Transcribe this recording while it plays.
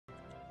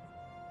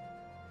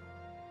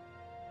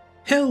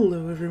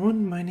Hello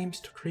everyone, my name's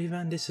Dr.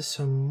 and this is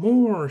some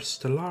more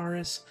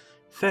Stellaris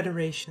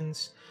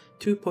Federations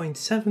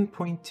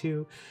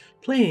 2.7.2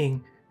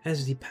 playing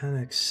as the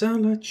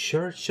Panaxala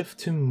Church of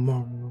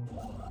Tomorrow.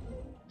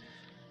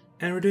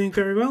 And we're doing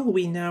very well.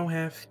 We now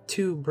have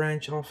 2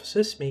 branch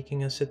offices,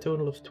 making us a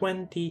total of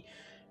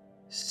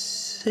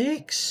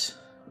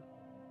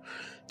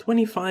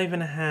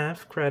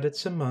 25.5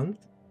 credits a month.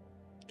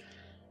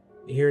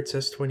 Here it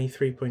says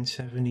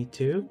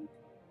 23.72.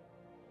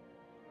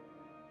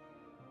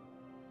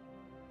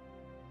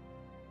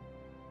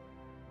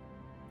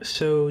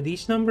 So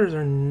these numbers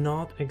are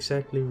not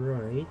exactly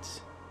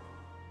right.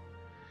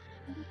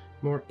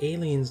 More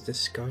aliens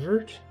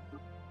discovered.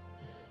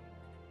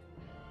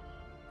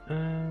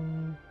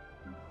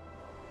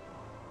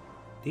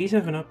 These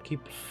have an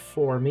upkeep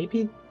 4.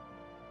 Maybe,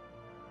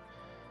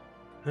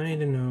 I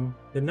don't know.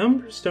 The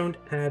numbers don't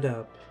add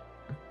up.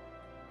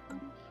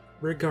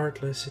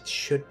 Regardless, it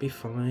should be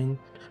fine.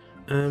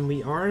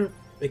 We are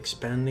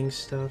expanding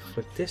stuff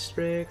with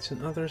districts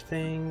and other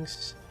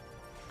things.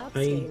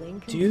 I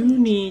do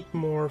need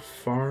more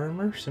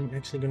farmers. I'm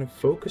actually going to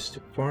focus the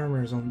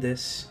farmers on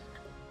this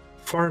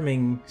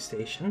farming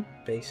station,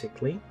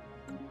 basically.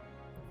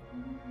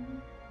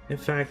 In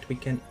fact, we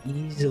can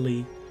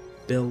easily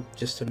build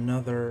just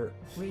another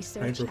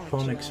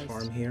hydroponics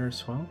farm here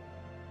as well.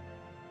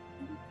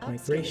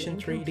 Migration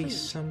treaty,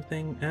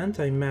 something.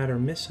 Antimatter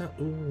missile.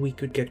 Ooh, we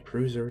could get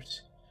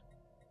cruisers.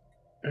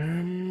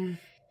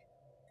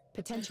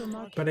 Potential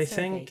market but I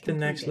think the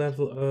next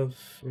level of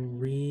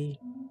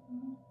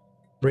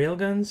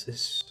railguns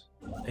is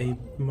a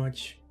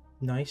much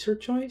nicer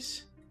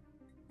choice.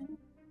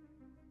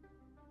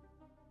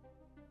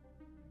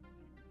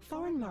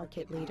 Foreign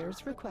market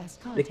leaders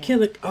request The contact.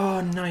 kill it.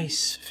 Oh,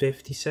 nice.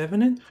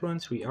 57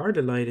 influence. We are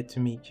delighted to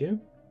meet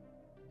you.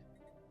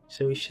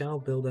 So we shall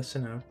build us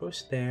an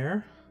outpost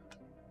there.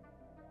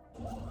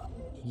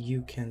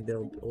 You can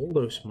build all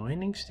those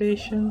mining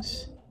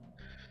stations.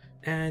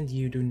 And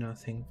you do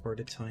nothing for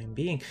the time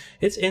being.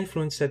 It's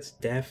influence that's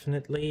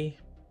definitely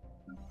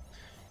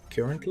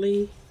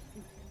currently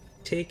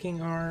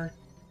taking our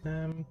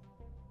the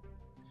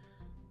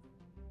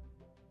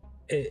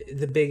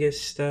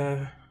biggest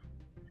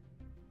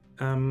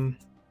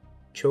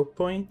choke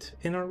point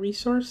in our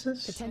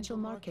resources. Potential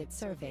market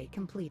survey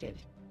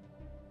completed.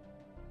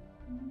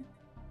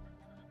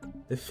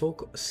 The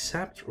folk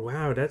scepter.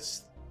 Wow,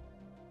 that's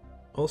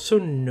also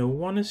no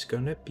one is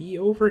gonna be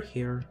over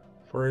here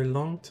for a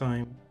long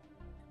time.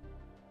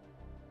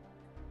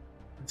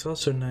 It's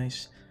also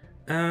nice.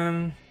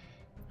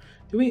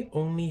 Do we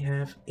only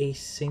have a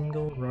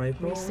single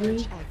rivalry?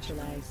 Research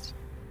actualized.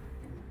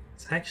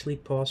 Let's actually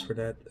pause for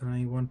that.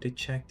 I want to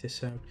check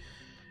this out.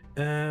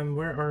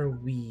 Where are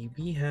we?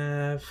 We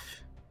have...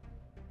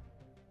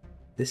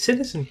 The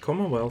Citizen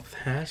Commonwealth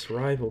has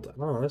rivaled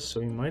us,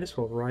 so we might as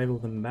well rival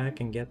them back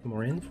and get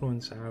more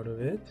influence out of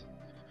it.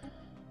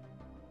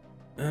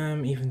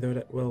 Even though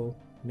that will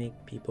make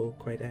people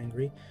quite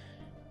angry.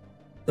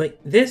 Like,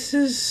 this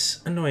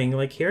is annoying.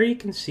 Like, here you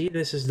can see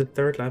this is the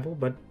 3rd level,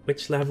 but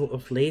which level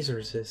of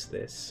lasers is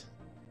this?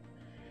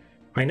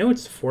 I know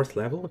it's the 4th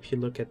level if you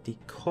look at the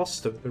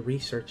cost of the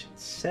research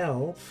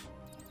itself.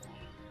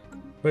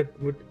 But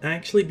would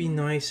actually be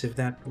nice if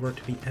that were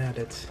to be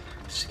added.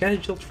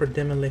 Scheduled for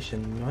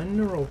demolition.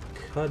 Mineral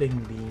cutting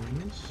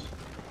beams.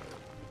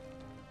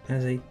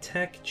 As a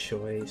tech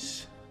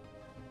choice.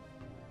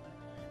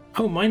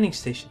 Oh, mining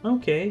station.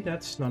 Okay,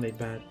 that's not a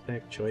bad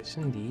tech choice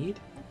indeed.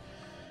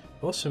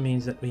 Also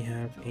means that we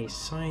have a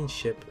science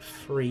ship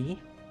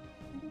free.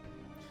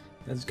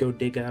 Let's go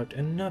dig out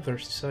another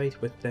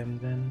site with them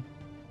then.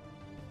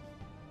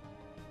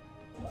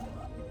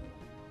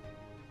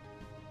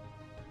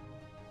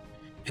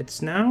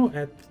 It's now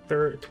at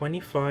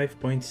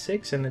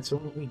 25.6 and it's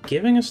only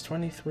giving us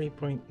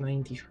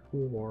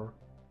 23.94.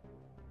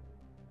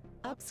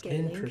 Upscaling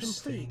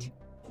Interesting. complete.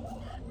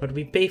 But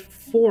we pay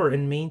 4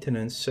 in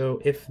maintenance,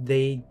 so if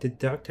they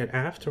deduct it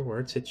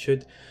afterwards, it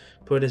should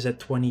put us at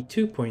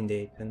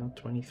 22.8 and not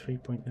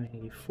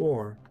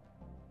 23.94.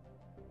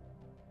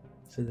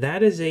 So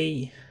that is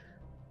a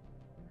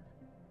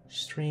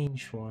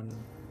strange one.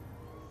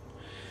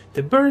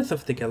 The birth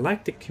of the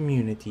Galactic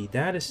Community,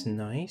 that is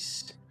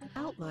nice.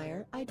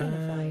 Outlier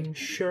identified.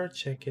 Sure,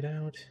 check it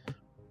out.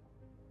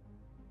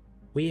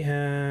 We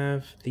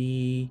have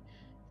the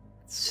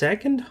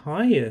 2nd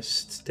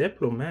highest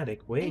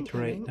diplomatic weight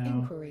right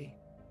now. Inquiry.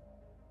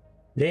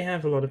 They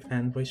have a lot of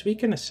envoys. We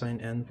can assign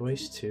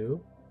envoys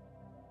too.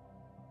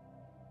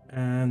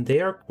 And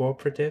they are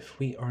cooperative.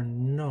 We are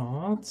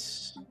not.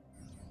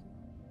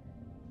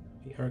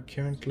 We are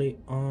currently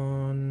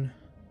on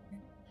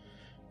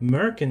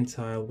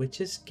mercantile, which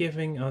is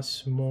giving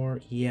us more.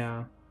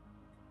 Yeah.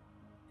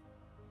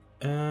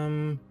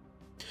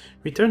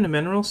 Return the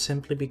minerals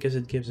simply because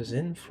it gives us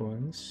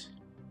influence.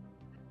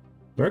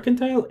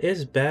 Mercantile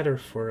is better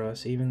for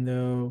us, even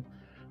though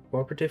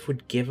cooperative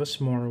would give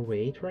us more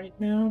weight right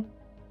now.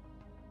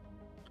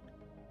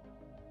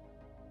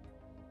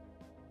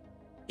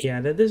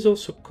 Yeah, that is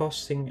also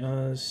costing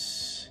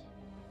us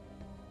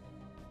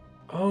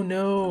Oh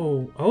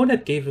no! Oh,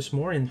 that gave us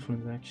more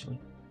influence actually.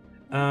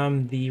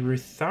 The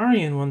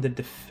Rutharian won the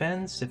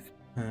defensive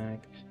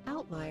pack.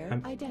 Outlier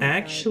I'm identified.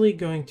 actually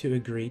going to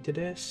agree to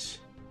this.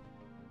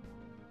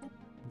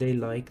 They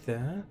like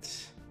that.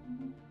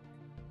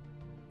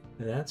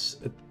 That's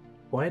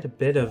quite a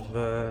bit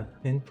of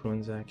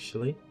influence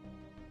actually.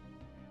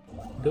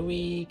 Do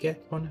we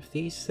get one of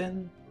these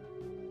then?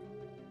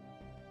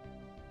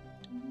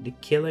 The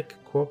Killick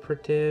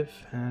Cooperative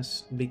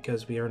has,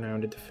 because we are now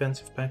in the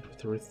defensive pact with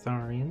the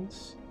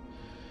Rutharians.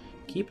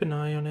 Keep an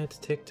eye on it.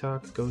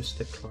 Tick-tock goes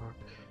the clock.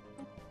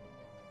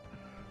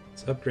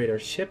 Let's upgrade our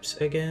ships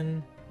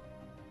again.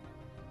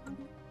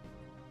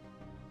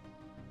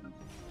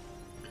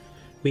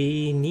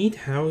 We need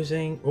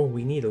housing. Oh,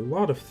 we need a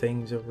lot of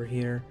things over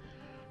here.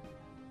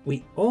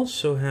 We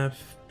also have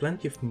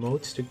plenty of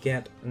modes to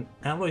get an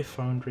alloy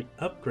foundry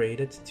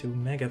upgraded to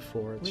Mega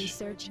Forge.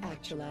 Research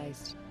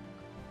actualized.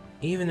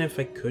 Even if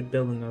I could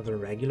build another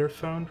regular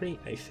foundry,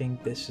 I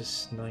think this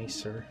is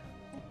nicer.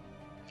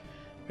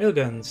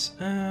 Railguns.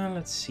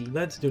 Let's see.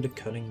 Let's do the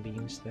cutting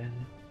beams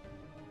then.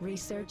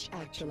 Research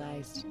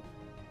actualized.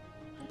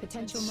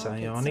 Potential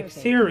Psionic market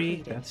survey theory.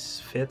 completed. That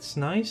fits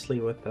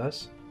nicely with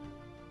us.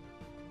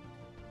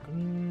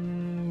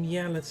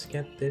 Yeah, let's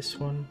get this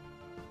one.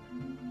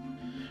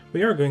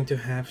 We are going to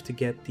have to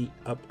get the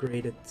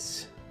upgraded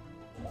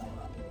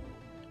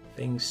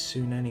things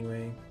soon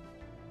anyway.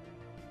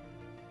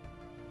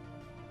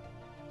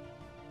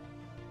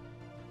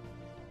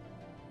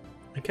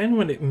 I kind of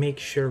want to make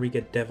sure we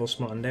get Devil's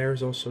Maw, and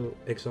there's also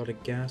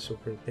exotic gas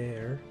over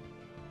there.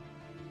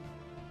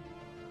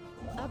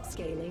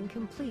 Upscaling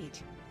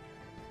complete.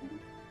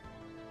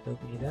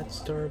 Build me that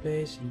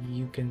starbase.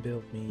 You can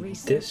build me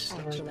Research this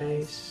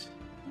actualized.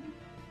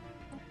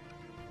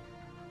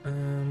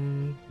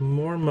 starbase.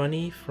 More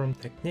money from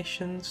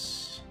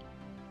technicians.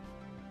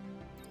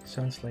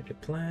 Sounds like a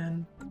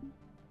plan.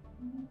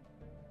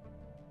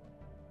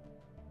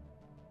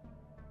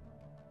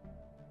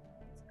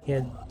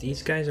 Yeah,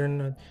 these guys are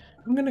not...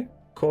 I'm gonna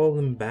call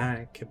them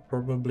back and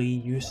probably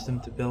use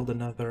them to build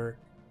another...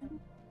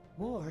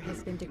 War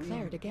has been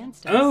declared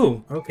against us.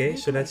 Oh, okay,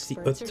 so Naval that's the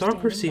experts are standing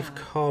Autocracy of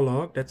by.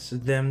 Kalog. That's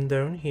them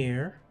down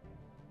here.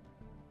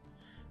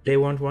 They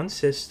want one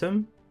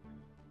system.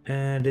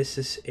 And this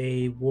is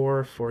a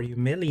war for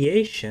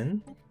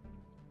humiliation.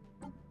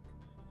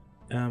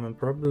 And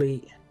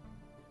probably...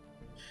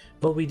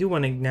 Well, we do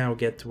want to now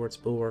get towards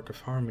Bulwark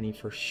of Harmony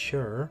for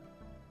sure.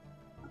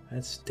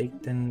 Let's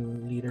take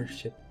then leader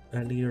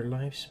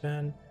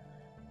lifespan.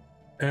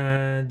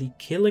 The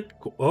Killick...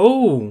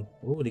 Oh,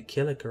 the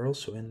Killick are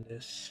also in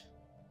this.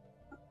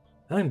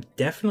 I'm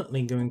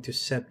definitely going to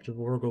set the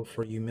Wargle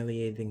for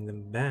humiliating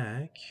them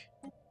back.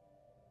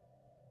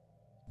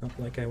 Not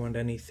like I want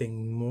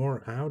anything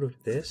more out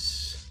of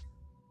this.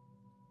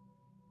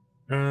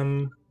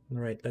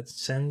 Alright, let's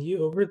send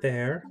you over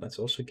there. Let's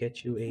also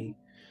get you a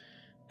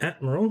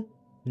Admiral.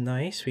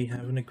 Nice, we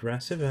have an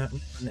aggressive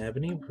Admiral, an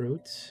Ebony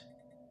Brute.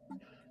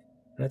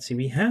 Let's see,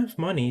 we have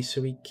money,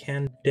 so we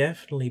can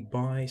definitely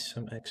buy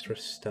some extra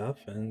stuff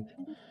and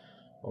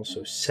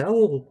also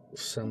sell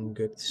some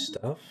good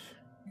stuff.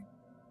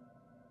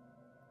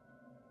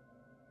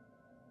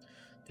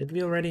 Did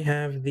we already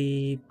have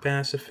the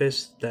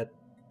pacifists that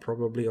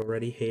probably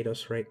already hate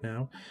us right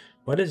now?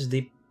 What is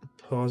the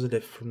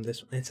positive from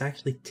this one? It's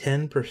actually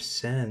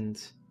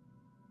 10%.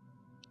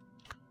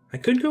 I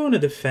could go on a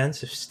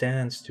defensive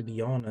stance, to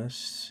be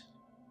honest.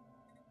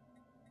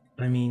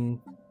 I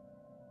mean...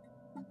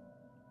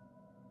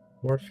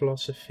 War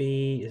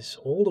philosophy is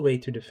all the way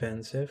to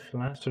defensive.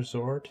 Last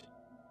resort.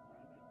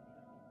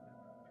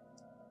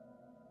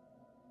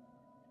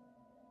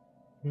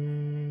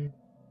 Claiming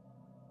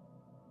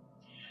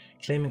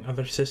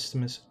other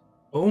system is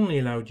only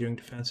allowed during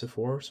defensive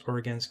wars or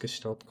against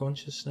Gestalt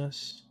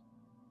consciousness.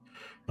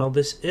 Well,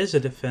 this is a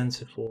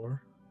defensive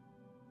war.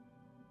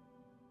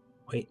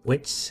 Wait,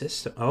 which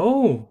system?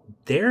 Oh,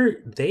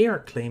 they are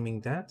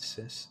claiming that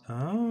system.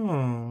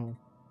 Oh.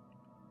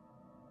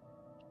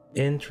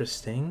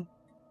 Interesting,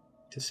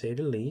 to say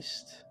the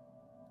least.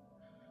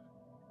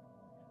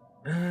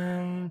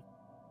 I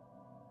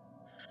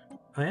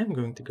am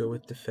going to go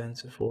with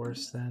defensive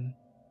wars then.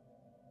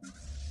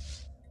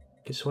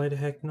 Because why the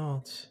heck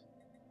not?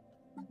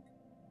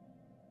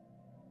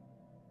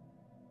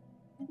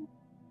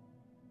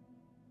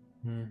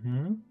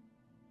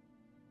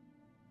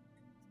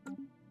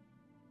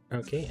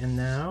 Okay, and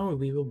now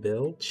we will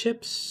build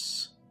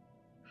ships.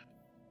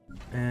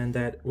 And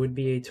that would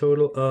be a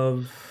total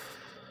of...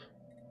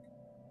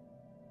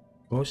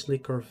 mostly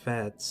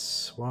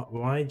corvettes.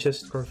 Why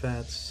just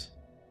corvettes?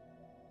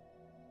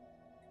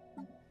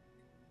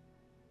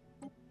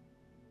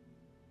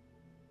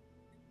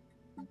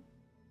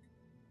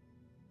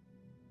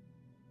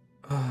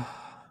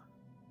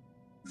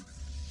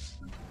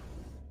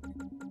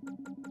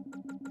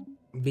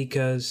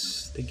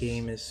 Because the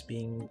game is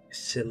being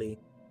silly.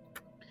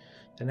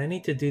 Then I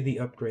need to do the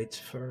upgrades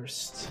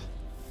first.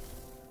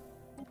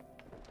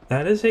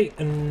 That is an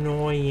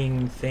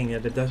annoying thing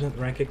that it doesn't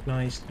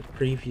recognize the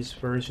previous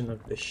version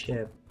of the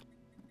ship.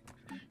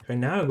 If I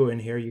now go in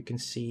here, you can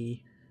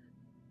see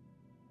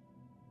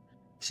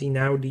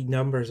now the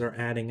numbers are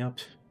adding up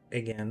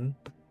again.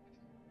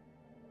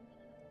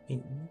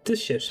 The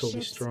ships will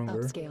be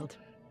stronger. Upscaled.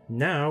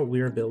 Now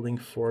we are building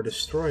 4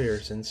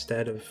 destroyers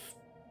instead of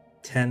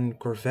 10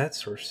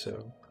 corvettes or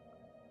so.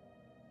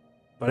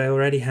 But I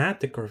already had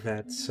the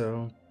corvettes,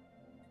 so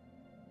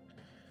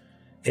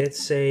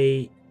it's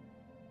a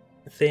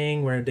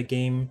thing where the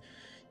game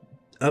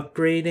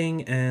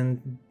upgrading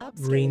and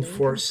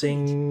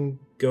reinforcing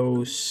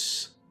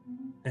goes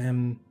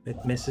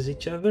it misses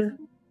each other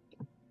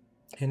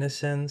in a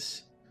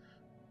sense.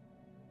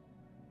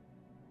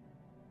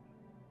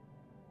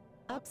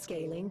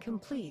 Upscaling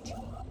complete.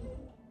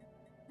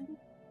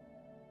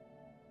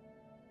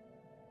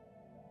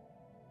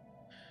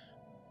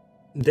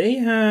 They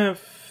have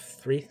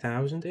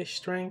 3,000-ish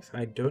strength.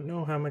 I don't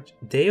know how much.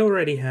 They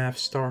already have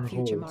star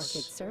Future holds.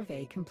 market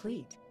survey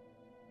complete.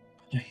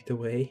 Either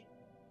way.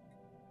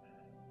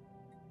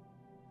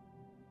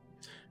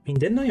 I mean,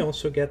 didn't I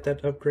also get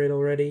that upgrade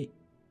already?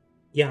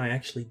 Yeah, I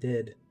actually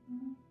did.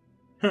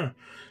 Huh.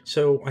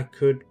 So I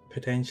could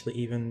potentially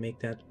even make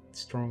that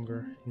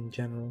stronger in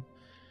general.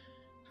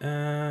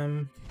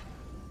 I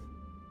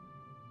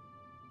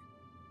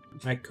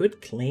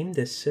could claim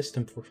this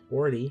system for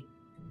 40.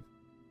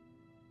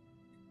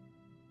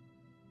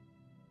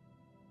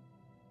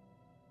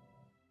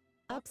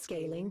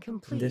 Upscaling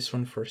complete. This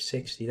one for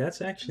 60.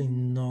 That's actually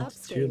not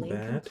too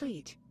bad.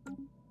 Complete.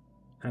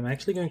 I'm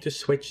actually going to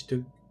switch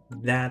to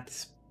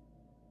that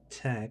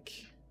tech.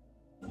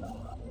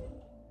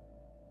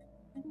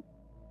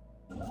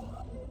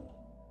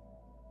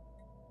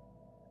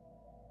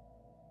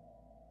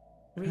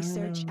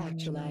 Research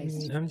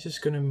actualized. I'm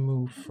just gonna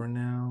move for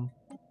now.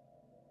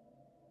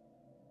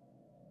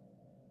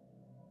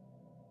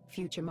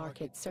 Future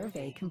market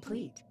survey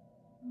complete.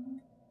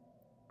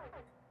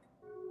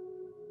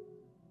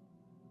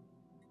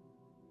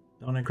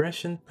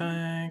 Non-aggression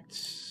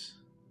pacts.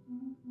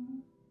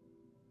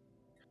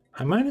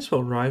 I might as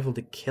well rival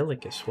the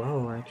Killick as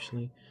well,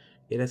 actually.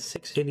 Yeah, that's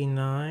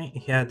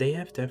 689. Yeah, they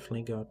have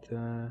definitely got...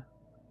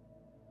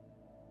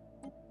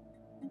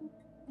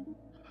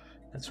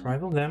 Let's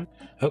rival them.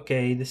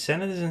 Okay, the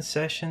Senate is in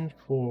session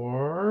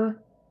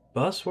for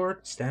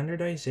buzzword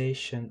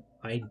standardization.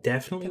 I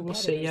definitely will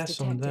say yes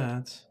on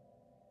that.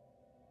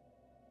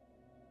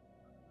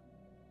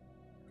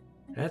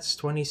 That's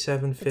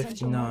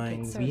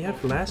 2759. We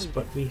have less,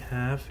 but we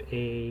have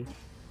a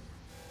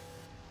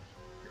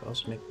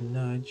cosmic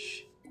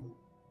nudge.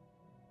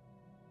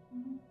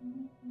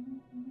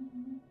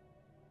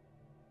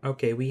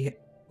 Okay, we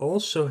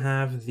also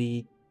have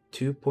the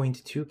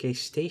 2.2k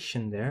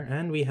station there,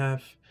 and we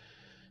have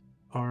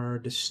our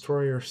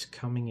destroyers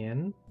coming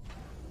in.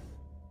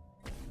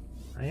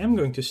 I am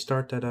going to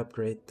start that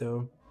upgrade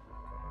though.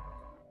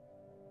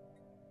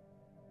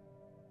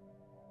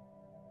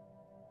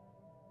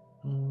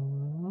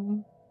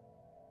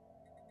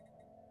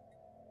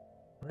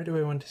 Where do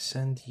I want to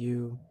send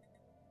you?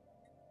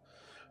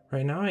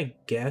 Right now, I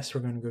guess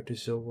we're going to go to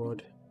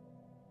Zilwad.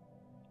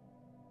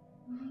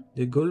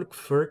 The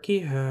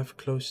Gulk-Furki have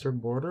closer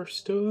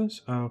borders to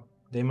us? Oh,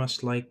 they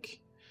must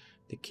like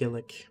the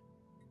Killick.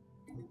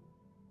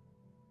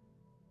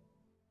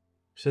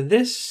 So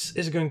this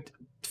is going to...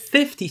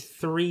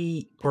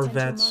 53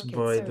 corvettes,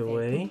 by the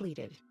way.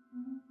 Completed.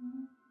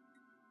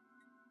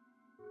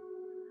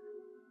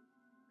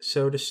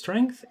 So the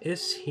strength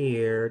is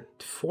here,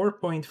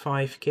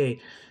 4.5k.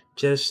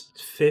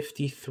 Just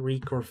 53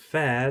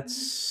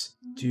 corvettes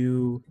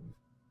do...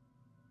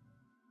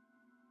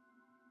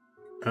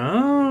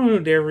 Oh,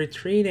 they're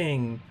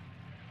retreating.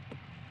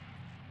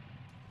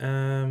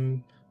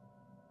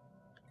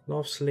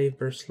 Lost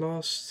Slavers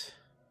lost.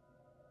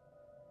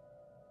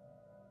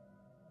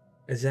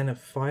 A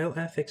Xenophile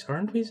ethics,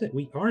 aren't we?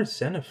 We are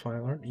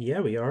Xenophile, aren't we?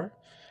 Yeah, we are.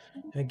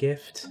 A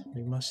gift.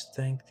 We must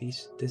thank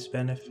this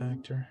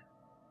benefactor.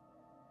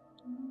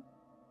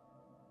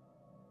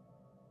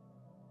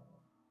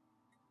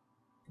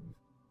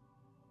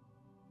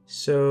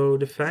 So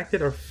the fact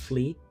that our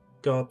fleet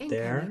got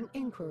there.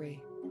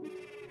 Inquiry.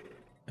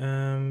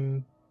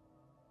 You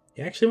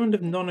actually want the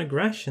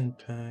non-aggression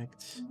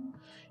pact.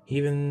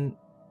 Even...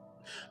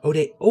 Oh,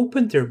 they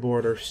opened their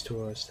borders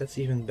to us. That's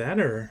even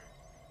better.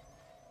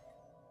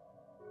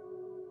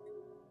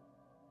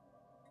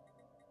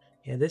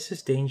 Yeah, this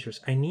is dangerous.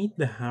 I need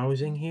the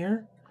housing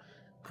here.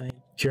 I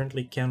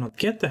currently cannot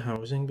get the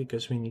housing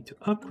because we need to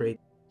upgrade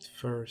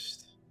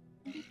first.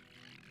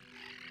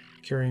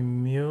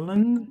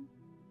 Curimulin.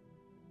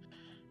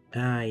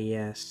 Ah,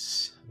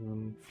 yes.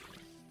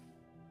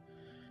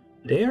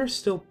 They are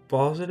still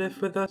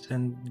positive with us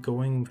and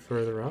going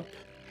further up.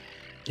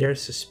 They're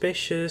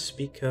suspicious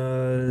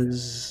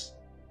because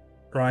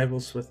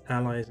rivals with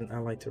allies and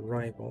allied to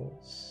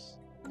rivals.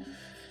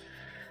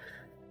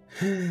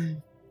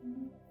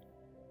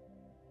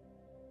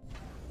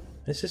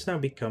 This is now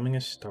becoming a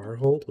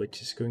starhold,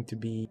 which is going to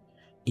be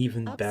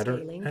even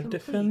better at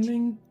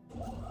defending.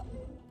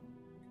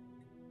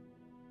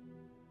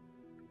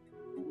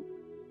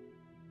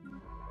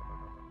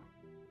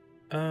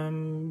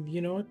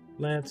 You know what?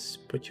 Let's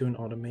put you in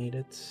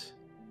automated.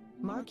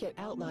 Market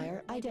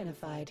outlier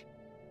identified.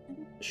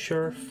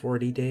 Sure,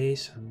 40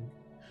 days.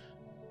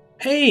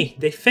 Hey,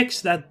 they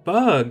fixed that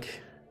bug.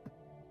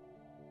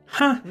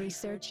 Huh.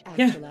 Research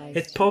Yeah, actualized.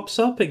 it pops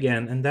up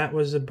again, and that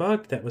was a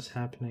bug that was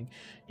happening.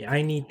 Yeah,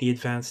 I need the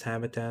advanced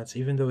habitats,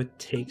 even though it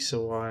takes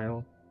a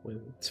while.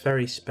 It's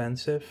very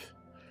expensive,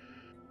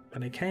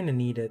 but I kind of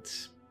need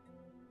it.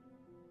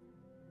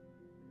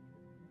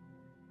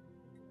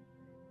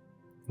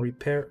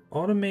 Repair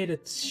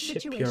automated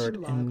shipyard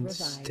Situation log in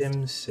revised.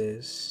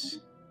 Stimsys.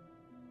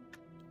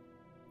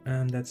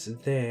 And that's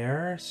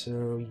there,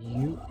 so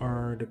you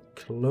are the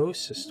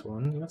closest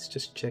one. Let's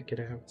just check it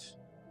out.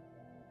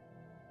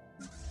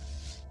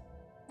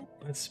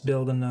 Let's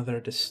build another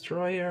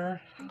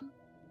destroyer.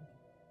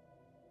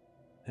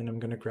 And I'm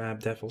gonna grab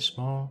Devil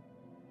Small.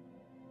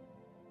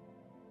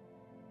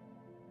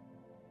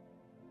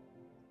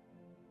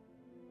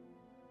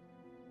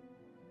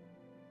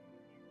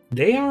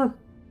 They are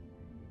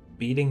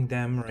beating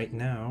them right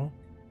now.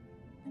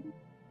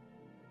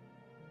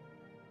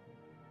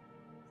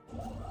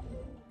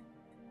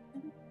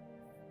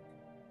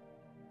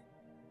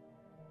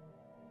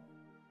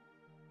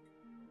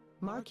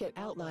 Market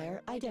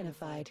outlier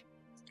identified.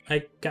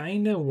 I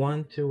kinda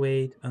want to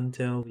wait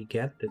until we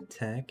get the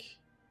tech.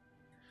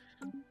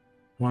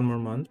 1 more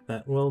month.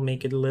 That will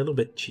make it a little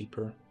bit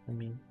cheaper. I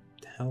mean,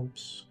 it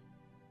helps.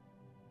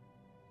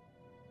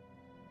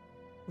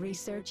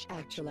 Research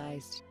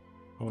actualized.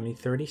 Only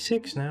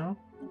 36 now.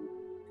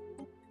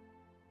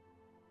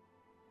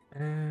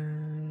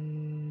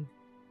 A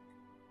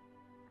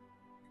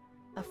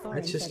foreign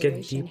let's just get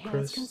federation deep has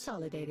crust.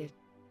 consolidated.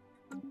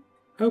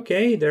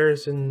 Okay,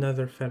 there's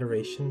another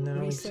federation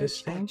now Research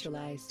existing.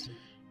 actualized.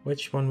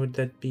 Which one would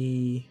that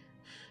be?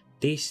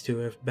 These two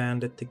have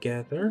banded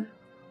together.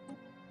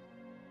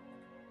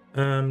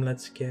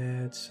 Let's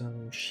get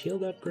some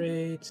shield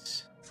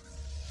upgrades.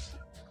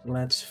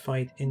 Let's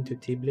fight into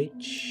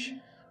T-Bleach.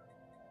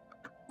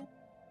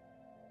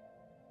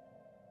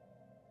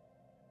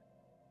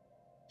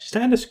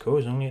 Status quo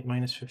is only at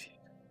 -50.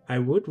 I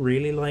would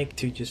really like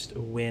to just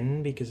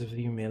win because of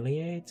the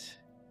humiliate.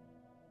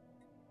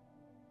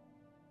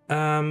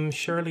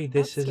 Surely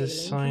this is a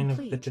Upscaling sign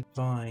complete. of the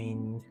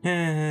divine.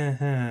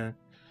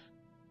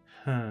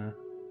 Huh.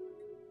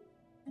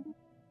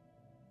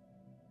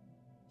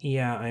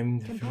 Yeah,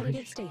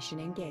 Competitive station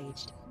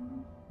engaged.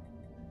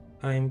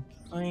 I'm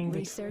kind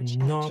Research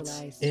of not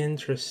actualized.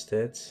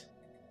 interested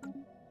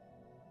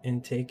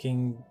in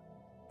taking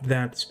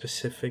that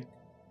specific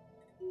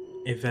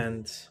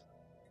event.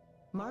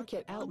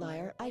 Market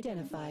outlier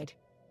identified.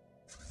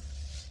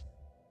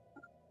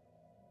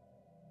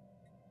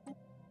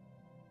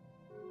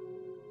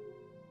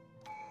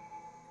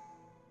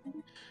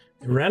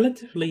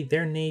 Relatively,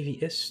 their navy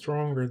is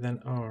stronger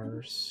than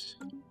ours.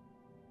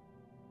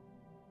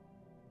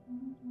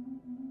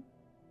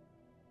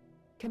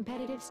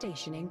 Competitive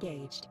station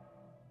engaged.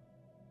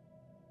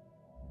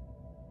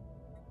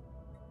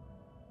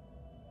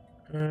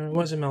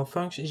 Was a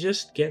malfunction.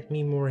 Just get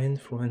me more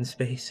influence,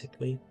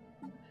 basically.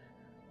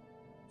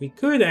 We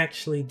could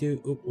actually do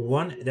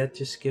one. That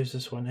just gives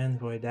us one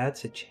envoy.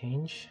 That's a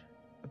change.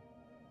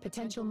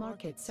 Potential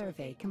market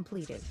survey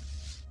completed.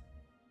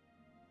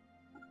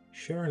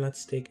 Sure,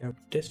 let's take out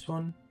this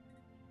one.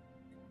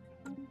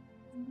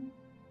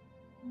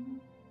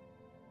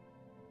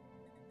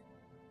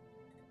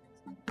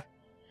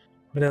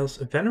 What else?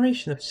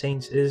 Veneration of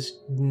Saints is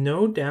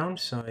no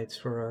downsides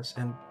for us,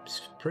 and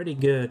it's pretty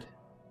good.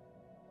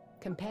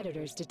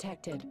 Competitors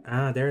detected.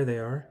 Ah, there they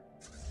are.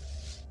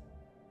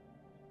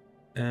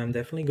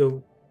 Definitely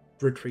go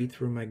retreat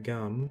through my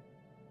gum.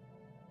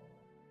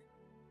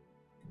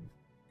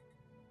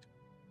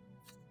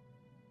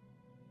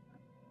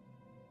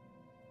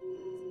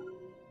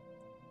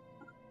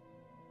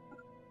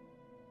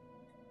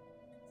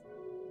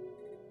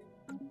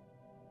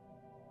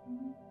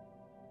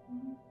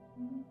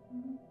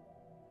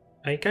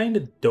 I kind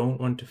of don't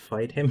want to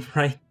fight him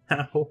right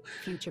now.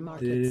 Future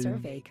market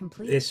survey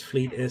complete. This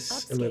fleet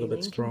is a little bit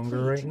Upscaling stronger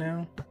complete. right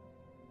now.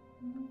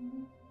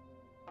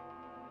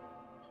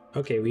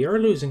 Okay, we are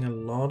losing a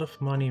lot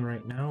of money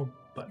right now,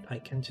 but I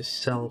can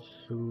just sell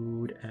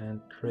food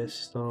and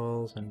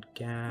crystals and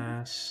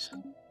gas.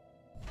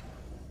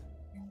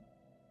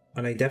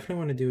 What I definitely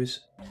want to do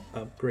is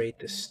upgrade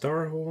the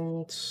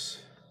Starholds.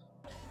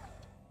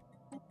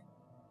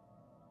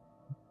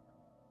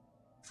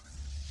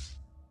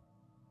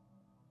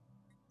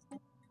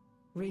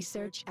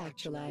 Research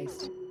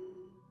actualized.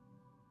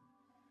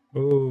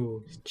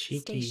 Ooh,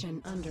 cheeky.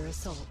 Station under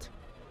assault.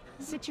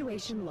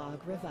 Situation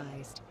log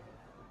revised.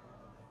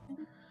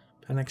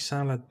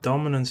 Panaxala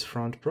dominance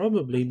front,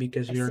 probably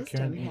because A we are system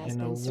currently has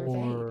in a been surveyed.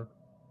 war.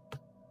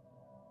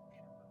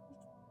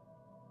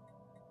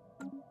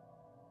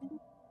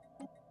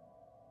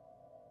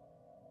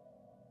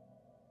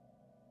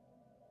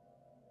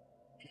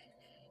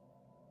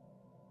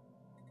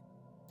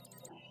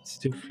 Let's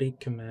do fleet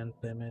command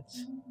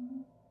limits.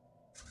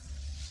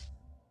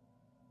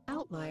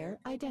 Outlier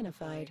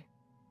identified.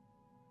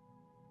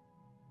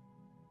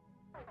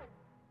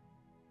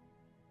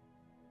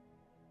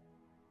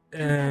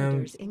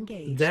 Competitors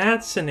engaged.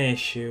 That's an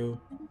issue.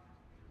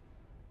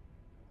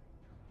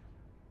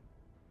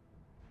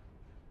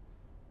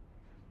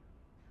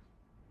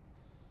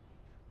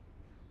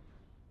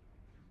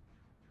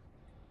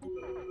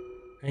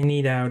 I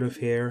need out of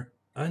here.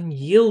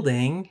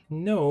 Unyielding?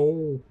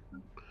 No.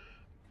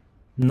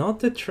 Not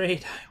the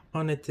trade I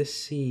wanted to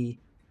see.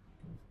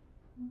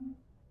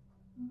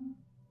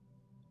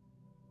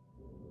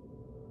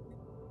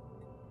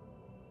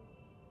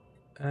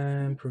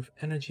 Improve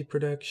energy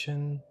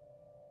production.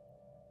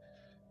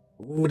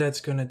 Ooh,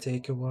 that's gonna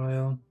take a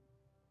while.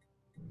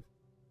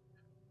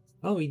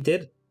 Oh, we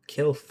did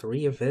kill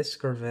 3 of his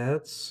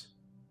corvettes.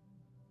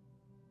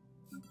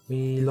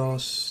 We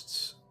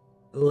lost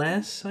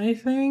less, I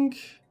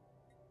think?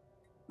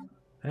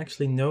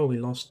 Actually, no, we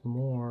lost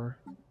more.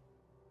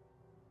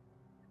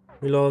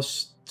 We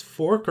lost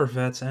 4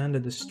 corvettes and a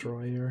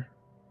destroyer.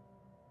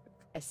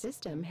 A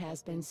system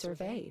has been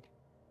surveyed.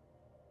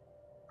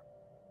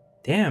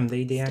 Damn,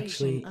 they Station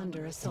actually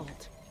under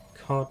assault.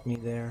 caught me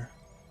there.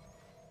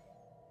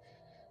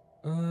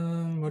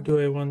 What do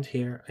I want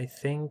here? I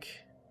think...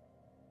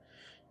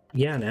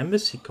 Yeah, an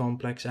embassy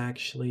complex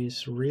actually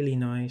is really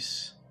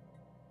nice.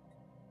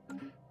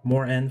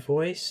 More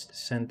envoys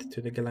sent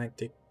to the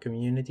Galactic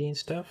Community and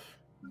stuff.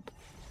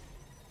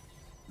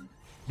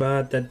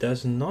 But that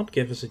does not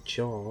give us a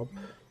job.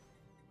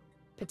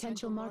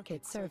 Potential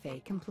market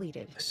survey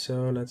completed.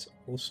 So let's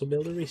also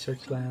build a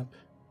research lab.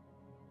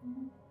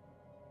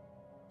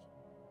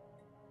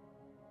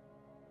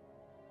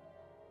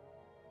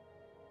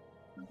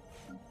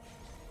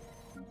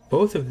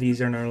 Both of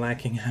these are now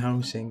lacking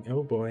housing.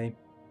 Oh boy.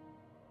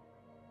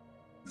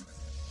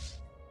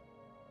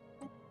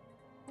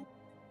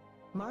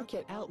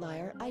 Market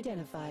outlier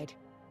identified.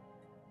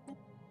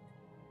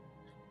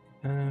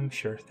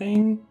 Sure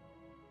thing.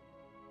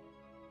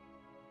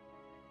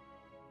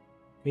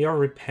 We are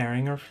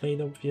repairing our fleet,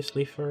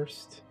 obviously,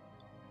 first.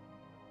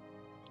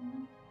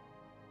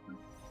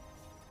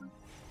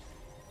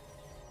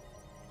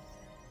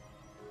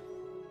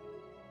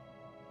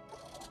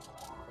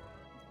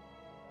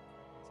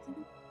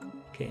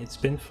 Okay, it's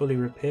been fully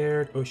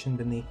repaired. Ocean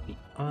beneath the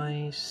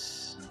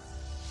ice.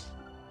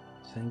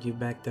 Send you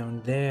back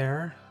down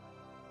there.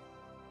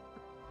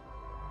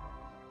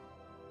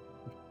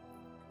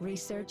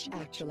 Research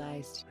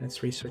actualized.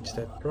 Let's research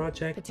that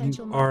project.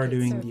 Potential You are market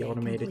doing the survey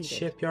automated completed.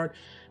 shipyard.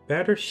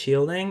 Better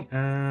shielding.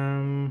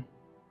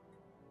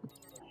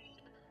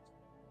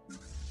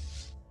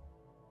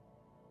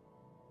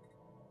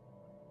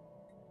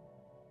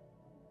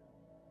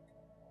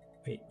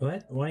 Wait,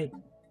 what? Why?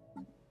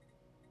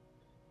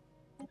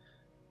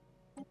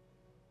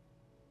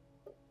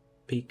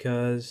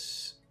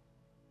 Because...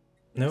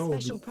 No.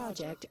 Special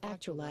project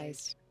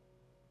actualized.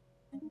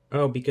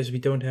 Oh, because we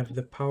don't have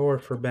the power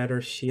for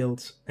better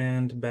shields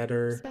and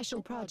better...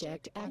 Special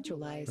project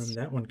actualized.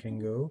 that one can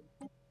go.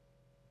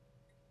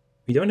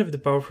 We don't have the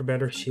power for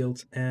better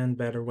shields and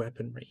better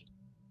weaponry.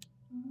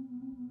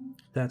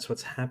 That's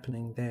what's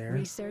happening there.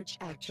 Research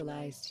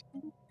actualized.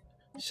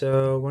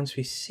 So once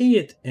we see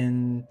it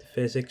in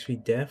physics, we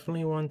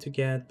definitely want to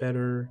get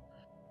better...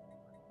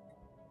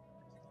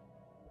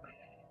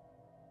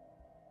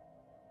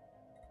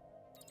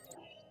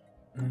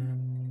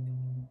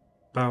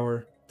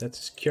 power.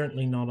 That's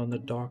currently not on the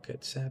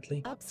docket,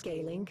 sadly.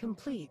 Upscaling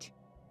complete.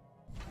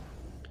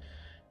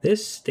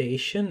 This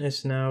station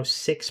is now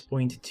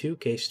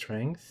 6.2k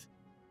strength.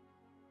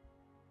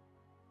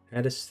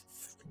 That is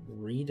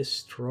 3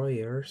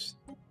 destroyers.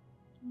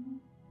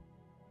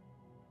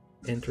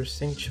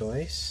 Interesting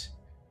choice.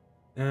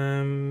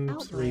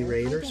 3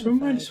 raiders. We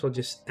might as well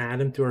just add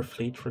them to our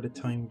fleet for the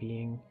time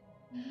being.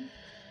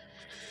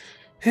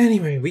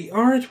 Anyway, we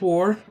are at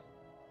war.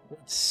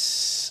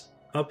 It's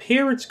up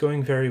here. It's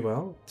going very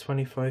well.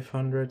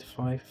 2,500,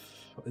 5.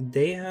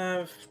 They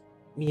have,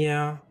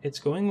 yeah, it's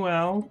going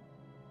well.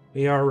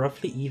 We are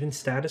roughly even.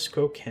 Status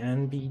quo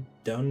can be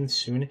done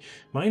soon.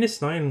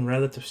 -9 in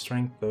relative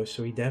strength though,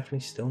 so we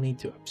definitely still need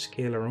to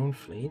upscale our own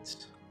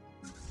fleets.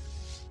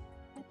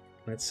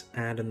 Let's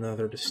add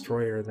another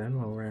destroyer then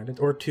while we're at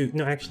it. Or 2,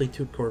 no, actually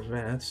 2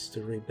 corvettes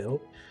to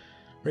rebuild.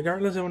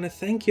 Regardless, I want to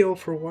thank you all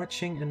for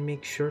watching and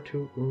make sure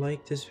to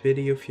like this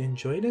video if you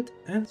enjoyed it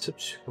and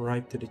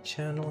subscribe to the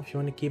channel if you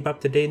want to keep up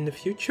to date in the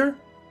future.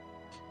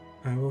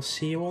 I will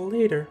see you all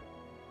later.